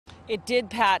It did,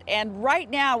 Pat. And right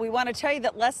now, we want to tell you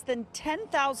that less than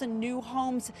 10,000 new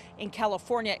homes in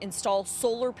California install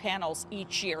solar panels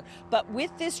each year. But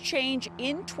with this change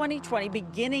in 2020,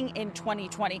 beginning in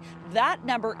 2020, that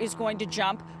number is going to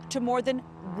jump to more than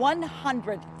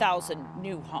 100,000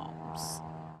 new homes.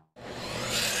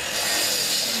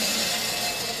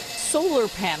 Solar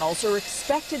panels are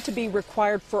expected to be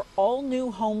required for all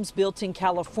new homes built in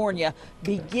California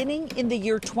beginning in the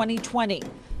year 2020.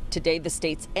 Today, the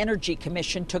state's Energy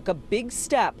Commission took a big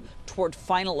step toward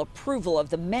final approval of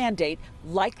the mandate,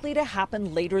 likely to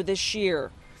happen later this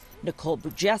year. Nicole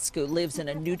Bujescu lives in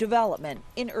a new development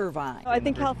in Irvine. I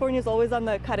think California is always on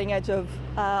the cutting edge of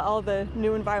all the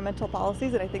new environmental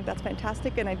policies, and I think that's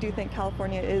fantastic. And I do think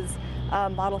California is a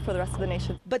model for the rest of the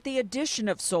nation. But the addition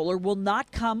of solar will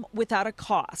not come without a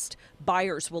cost.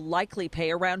 Buyers will likely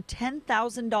pay around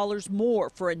 $10,000 more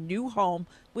for a new home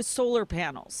with solar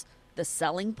panels. The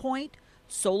selling point?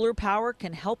 Solar power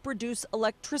can help reduce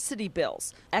electricity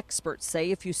bills. Experts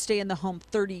say if you stay in the home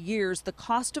 30 years, the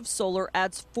cost of solar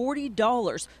adds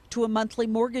 $40 to a monthly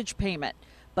mortgage payment.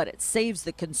 But it saves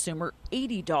the consumer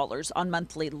 $80 on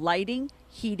monthly lighting,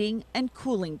 heating, and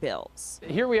cooling bills.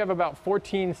 Here we have about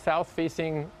 14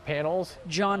 south-facing panels.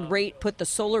 John Raitt put the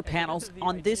solar panels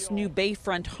on this new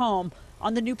bayfront home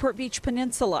on the Newport Beach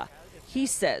Peninsula. He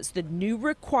says the new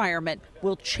requirement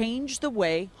will change the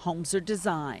way homes are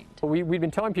designed. We've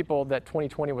been telling people that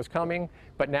 2020 was coming,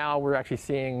 but now we're actually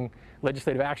seeing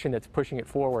legislative action that's pushing it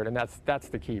forward, and that's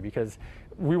the key, because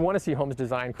we want to see homes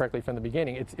designed correctly from the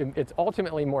beginning. It's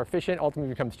ultimately more efficient,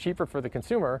 ultimately becomes cheaper for the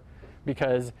consumer,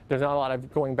 because there's not a lot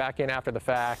of going back in after the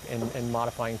fact and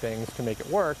modifying things to make it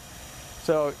work.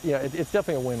 So, yeah, it's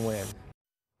definitely a win-win.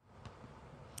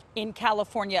 In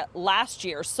California last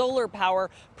year, solar power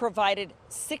provided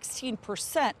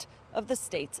 16% of the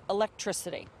state's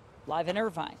electricity. Live in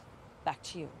Irvine, back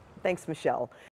to you. Thanks, Michelle.